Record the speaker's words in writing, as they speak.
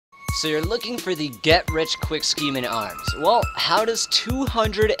So you're looking for the get-rich-quick scheme in ARMS. Well, how does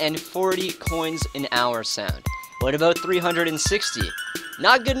 240 coins an hour sound? What about 360?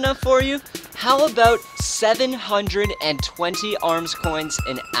 Not good enough for you? How about 720 ARMS coins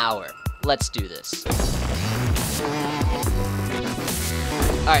an hour? Let's do this.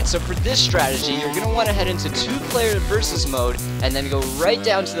 Alright, so for this strategy, you're going to want to head into 2-player versus mode, and then go right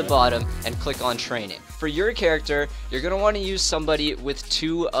down to the bottom and click on training. For your character, you're going to want to use somebody with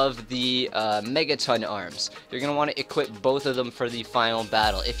 2 of the Megaton arms. You're going to want to equip both of them for the final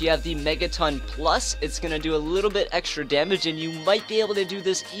battle. If you have the Megaton Plus, it's going to do a little bit extra damage, and you might be able to do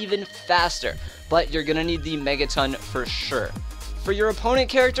this even faster. But you're going to need the Megaton for sure. For your opponent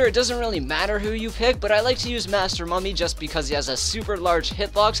character, it doesn't really matter who you pick, but I like to use Master Mummy just because he has a super large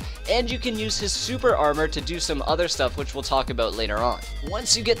hitbox, and you can use his super armor to do some other stuff, which we'll talk about later on.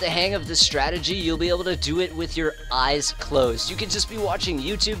 Once you get the hang of this strategy, you'll be able to do it with your eyes closed. You can just be watching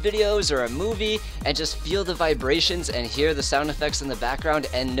YouTube videos or a movie and just feel the vibrations and hear the sound effects in the background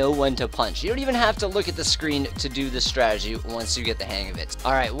and know when to punch. You don't even have to look at the screen to do this strategy once you get the hang of it.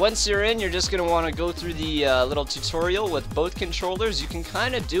 Alright, once you're in, you're just going to want to go through the little tutorial with both controllers. You can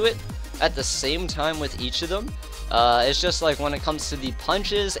kind of do it at the same time with each of them. It's just like when it comes to the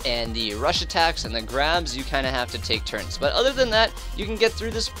punches and the rush attacks and the grabs, you kind of have to take turns. But other than that, you can get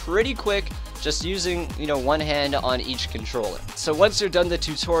through this pretty quick just using, one hand on each controller. So once you're done the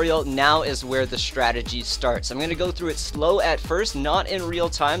tutorial, now is where the strategy starts. I'm going to go through it slow at first, not in real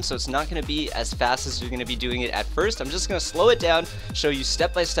time, so it's not going to be as fast as you're going to be doing it at first. I'm just going to slow it down, show you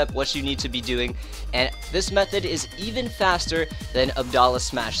step by step what you need to be doing, and this method is even faster than Abdallah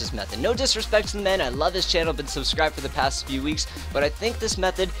Smash's method. No disrespect to the man, I love his channel, been subscribed for the past few weeks, but I think this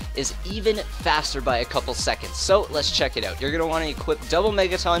method is even faster by a couple seconds. So let's check it out. You're going to want to equip double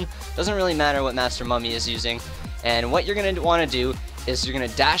Megaton, doesn't really matter what Master Mummy is using, and what you're going to want to do is you're going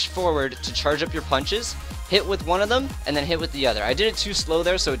to dash forward to charge up your punches, hit with one of them, and then hit with the other. I did it too slow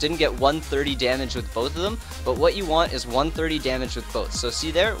there, so it didn't get 130 damage with both of them, but what you want is 130 damage with both. So see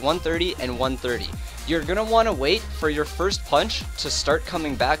there, 130 and 130. You're going to want to wait for your first punch to start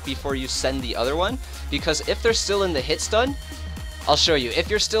coming back before you send the other one, because if they're still in the hit stun, I'll show you. If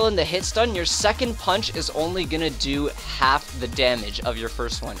you're still in the hit stun, your second punch is only going to do half the damage of your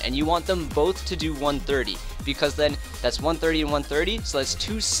first one. And you want them both to do 130, because then that's 130 and 130, so that's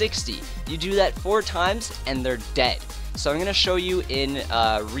 260. You do that 4 times and they're dead. So I'm going to show you in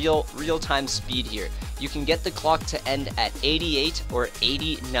real-time speed here. You can get the clock to end at 88 or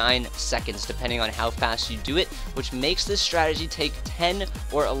 89 seconds, depending on how fast you do it, which makes this strategy take 10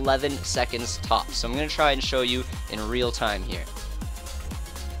 or 11 seconds tops. So I'm going to try and show you in real time here.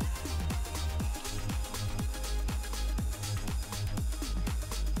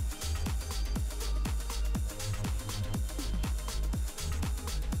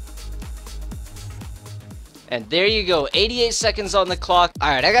 And there you go, 88 seconds on the clock.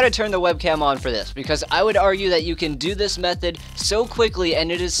 Alright, I gotta turn the webcam on for this, because I would argue that you can do this method so quickly and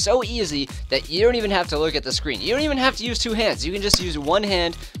it is so easy that you don't even have to look at the screen. You don't even have to use 2 hands. You can just use one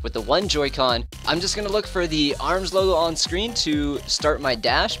hand with the one Joy-Con. I'm just gonna look for the ARMS logo on screen to start my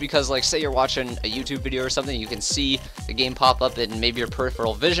dash, because like say you're watching a YouTube video or something, you can see the game pop up in maybe your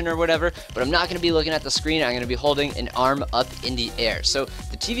peripheral vision or whatever, but I'm not gonna be looking at the screen. I'm gonna be holding an arm up in the air. So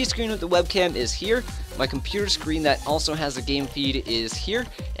the TV screen with the webcam is here. My computer screen that also has a game feed is here,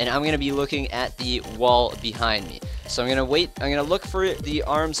 and I'm going to be looking at the wall behind me. So I'm going to wait, I'm going to look for the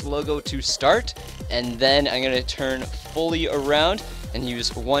ARMS logo to start, and then I'm going to turn fully around and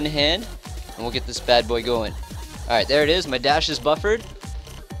use one hand, and we'll get this bad boy going. Alright, there it is, my dash is buffered.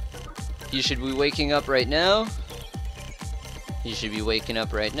 You should be waking up right now. You should be waking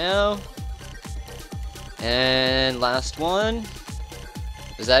up right now. And last one.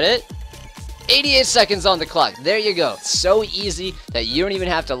 Is that it? 88 seconds on the clock. There you go. So easy that you don't even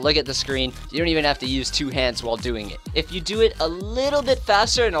have to look at the screen. You don't even have to use 2 hands while doing it. If you do it a little bit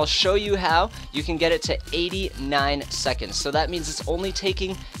faster, and I'll show you how, you can get it to 89 seconds. So that means it's only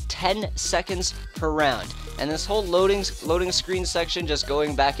taking 10 seconds per round. And this whole loading screen section, just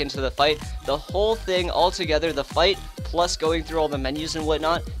going back into the fight, the whole thing altogether, the fight plus going through all the menus and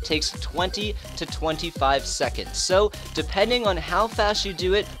whatnot, takes 20 to 25 seconds. So depending on how fast you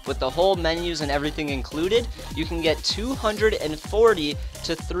do it, with the whole menus and everything included, you can get 240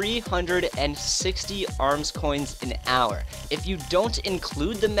 to 360 ARMS coins an hour. If you don't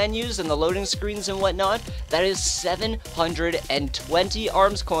include the menus and the loading screens and whatnot, that is 720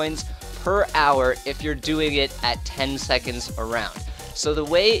 ARMS coins per hour if you're doing it at 10 seconds a round. So the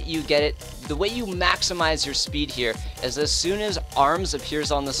way you get it, the way you maximize your speed here is as soon as ARMS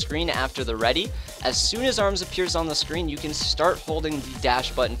appears on the screen after the ready, As soon as arms appears on the screen, you can start holding the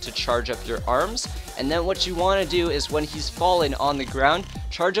dash button to charge up your arms, and then what you want to do is when he's fallen on the ground,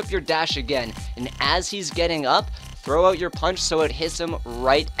 charge up your dash again, and as he's getting up, throw out your punch so it hits him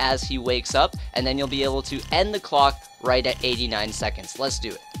right as he wakes up, and then you'll be able to end the clock right at 89 seconds. Let's do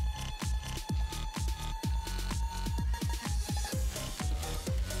it.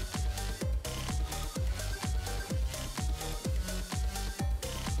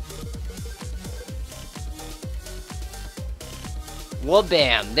 Well,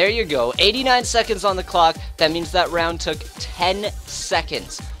 bam, there you go. 89 seconds on the clock. That means that round took 10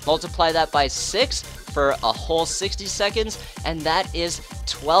 seconds. Multiply that by 6 for a whole 60 seconds, and that is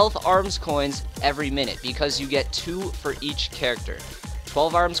 12 arms coins every minute because you get 2 for each character.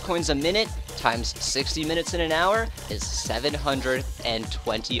 12 arms coins a minute times 60 minutes in an hour is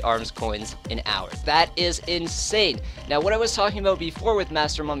 720 arms coins an hour. That is insane. Now, what I was talking about before with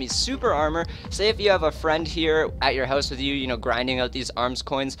Master Mummy's super armor, say if you have a friend here at your house with you, you know, grinding out these arms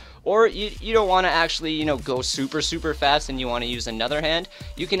coins, or you don't want to actually, you know, go super fast and you want to use another hand,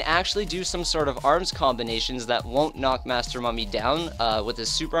 you can actually do some sort of arms combinations that won't knock Master Mummy down with his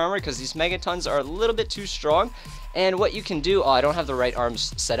super armor, because these megatons are a little bit too strong. And what you can do, I don't have the right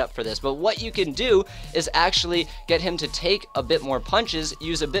arms set up for this, but what you can do is actually get him to take a bit more punches,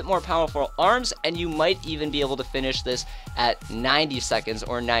 use a bit more powerful arms, and you might even be able to finish this at 90 seconds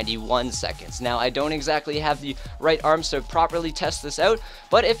or 91 seconds. Now, I don't exactly have the right arms to properly test this out,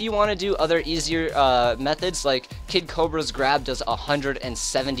 but if you want to do other easier methods, like Kid Cobra's grab does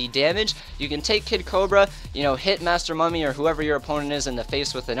 170 damage, you can take Kid Cobra, you know, hit Master Mummy or whoever your opponent is in the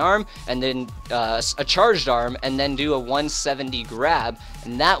face with an arm, and then a charged arm, and then do a 170 grab,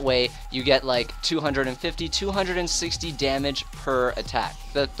 and that way you get like 250, 260 damage per attack.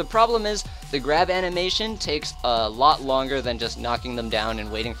 The problem is the grab animation takes a lot longer than just knocking them down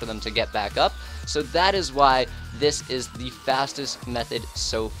and waiting for them to get back up, so that is why this is the fastest method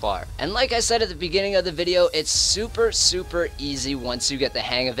so far. And like I said at the beginning of the video, it's super easy once you get the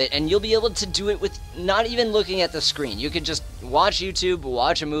hang of it, and you'll be able to do it with not even looking at the screen. You could just watch YouTube,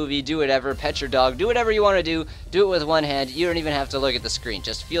 watch a movie, do whatever, pet your dog, do whatever you want to do it with one hand. You don't even have to look at the screen.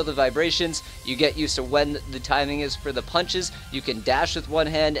 Just feel the vibrations. You get used to when the timing is for the punches. You can dash with one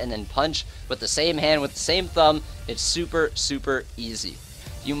hand and then punch with the same hand with the same thumb. It's super easy.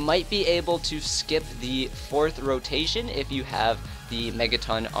 You might be able to skip the 4th rotation if you have the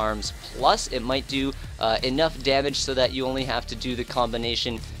Megaton Arms Plus. It might do enough damage so that you only have to do the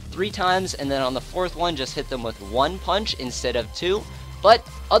combination 3 times, and then on the 4th one just hit them with 1 punch instead of 2. But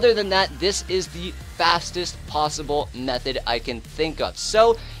other than that, this is the fastest possible method I can think of.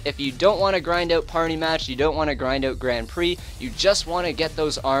 So if you don't want to grind out Party Match, you don't want to grind out Grand Prix, you just want to get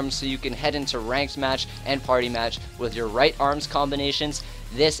those arms so you can head into Ranked Match and Party Match with your right arms combinations,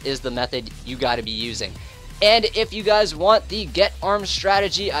 this is the method you got to be using. And if you guys want the get arms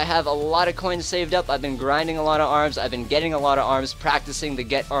strategy, I have a lot of coins saved up. I've been grinding a lot of arms. I've been getting a lot of arms, practicing the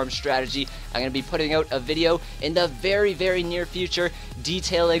get arms strategy. I'm going to be putting out a video in the very near future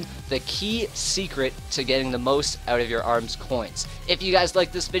detailing the key secret to getting the most out of your arms coins. If you guys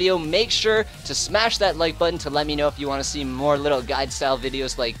like this video, make sure to smash that like button to let me know if you want to see more little guide style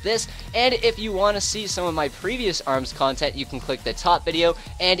videos like this. And if you want to see some of my previous arms content, you can click the top video.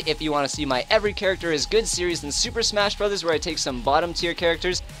 And if you want to see my Every Character is Good series in Super Smash Bros., where I take some bottom tier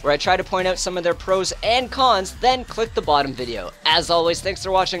characters, where I try to point out some of their pros and cons, then click the bottom video. As always, thanks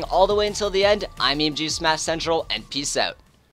for watching all the way until the end. I'm a.k.a. SMASHCENTRAL, and peace out.